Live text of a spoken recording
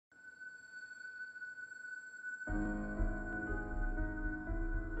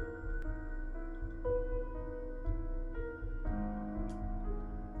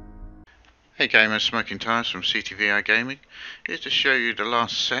Hey gamers, Smoking Tires from CTVI Gaming. Here to show you the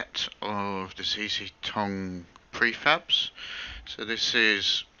last set of the ZZTong prefabs. So this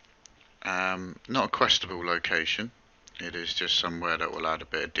is not a questable location. It is just somewhere that will add a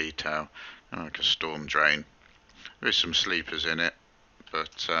bit of detail, like a storm drain. There is some sleepers in it,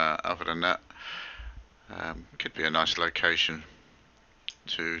 but other than that, could be a nice location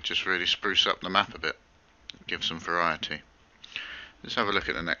to just really spruce up the map a bit, give some variety. Let's have a look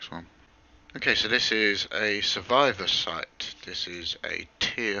at the next one. Okay, so this is a survivor site. This is a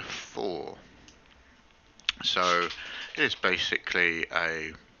tier 4. So it is basically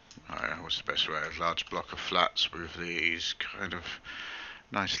what's the best way, a large block of flats with these kind of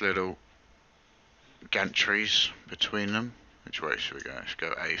nice little gantries between them. Which way should we go? Let's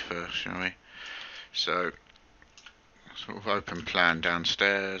go A first, shall we? So, sort of open plan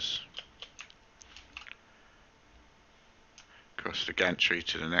downstairs. Across the gantry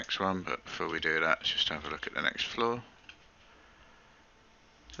to the next one, but before we do that, let's just have a look at the next floor.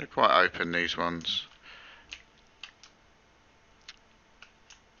 They're quite open, these ones.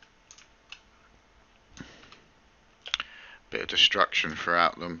 Bit of destruction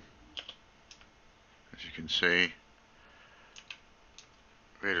throughout them, as you can see.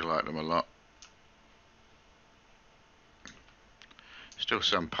 Really like them a lot. Still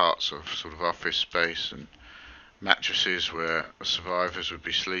some parts of sort of office space and mattresses where the survivors would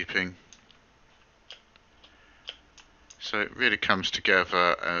be sleeping. So it really comes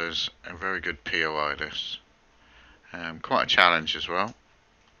together as a very good POI this. Quite a challenge as well.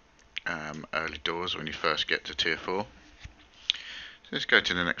 Early doors when you first get to tier 4. So let's go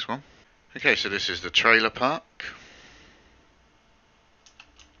to the next one. Okay, so this is the trailer park.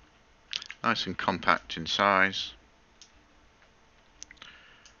 Nice and compact in size.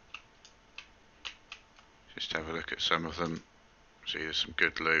 Just have a look at some of them. See, there's some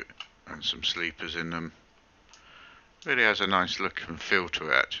good loot and some sleepers in them. Really has a nice look and feel to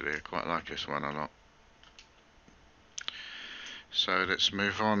it actually. I quite like this one a lot. So let's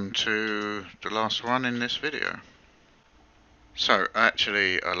move on to the last one in this video. So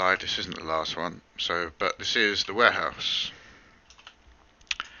actually I lied, this isn't the last one. But this is the warehouse.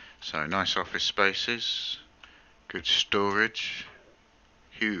 So nice office spaces, good storage,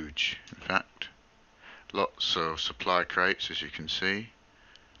 huge in fact. Lots of supply crates, as you can see.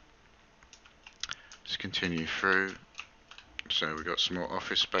 Let's continue through. So we've got some more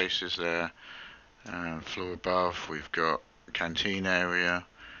office spaces there. Floor above, we've got canteen area,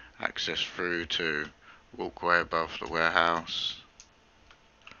 access through to walkway above the warehouse,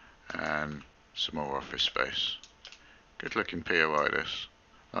 and some more office space. Good looking POI this.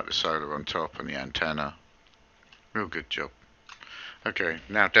 Like the solar on top and the antenna. Real good job. Okay,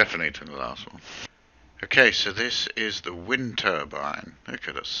 now definitely to the last one. Okay, so this is the wind turbine. Look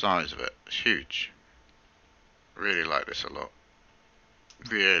at the size of it, it's huge. Really like this a lot.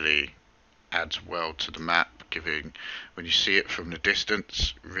 Really adds well to the map, giving, when you see it from the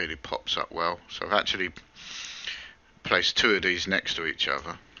distance, really pops up well. So I've actually placed 2 of these next to each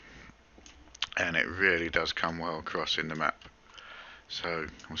other, and it really does come well across in the map. So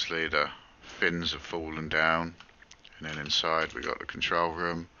obviously the fins have fallen down, and then inside we got the control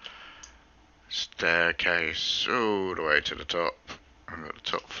room. Staircase all the way to the top. I've got the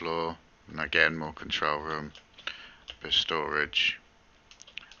top floor, and again more control room, a bit of storage,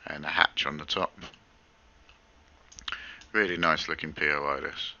 and a hatch on the top. Really nice looking POI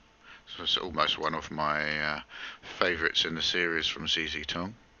this. So it's almost one of my favourites in the series from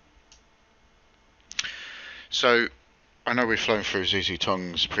ZZTong. So I know we've flown through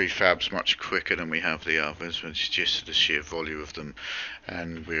ZZTong's prefabs much quicker than we have the others, which is just the sheer volume of them,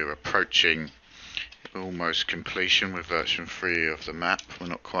 and we're approaching almost completion with version 3 of the map. We're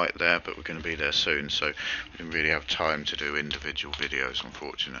not quite there, but we're going to be there soon, so we didn't really have time to do individual videos,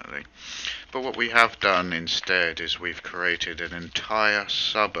 unfortunately. But what we have done instead is we've created an entire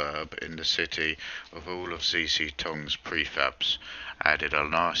suburb in the city of all of ZZTong's prefabs. Added a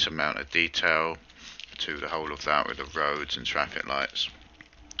nice amount of detail to the whole of that with the roads and traffic lights,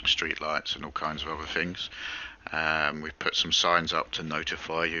 street lights and all kinds of other things. We've put some signs up to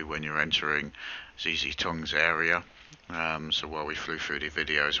notify you when you're entering ZZTong's area. So while we flew through the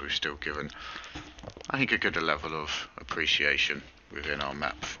videos, we've still given, I think, a good level of appreciation within our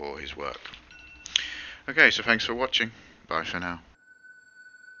map for his work. Okay, so thanks for watching. Bye for now.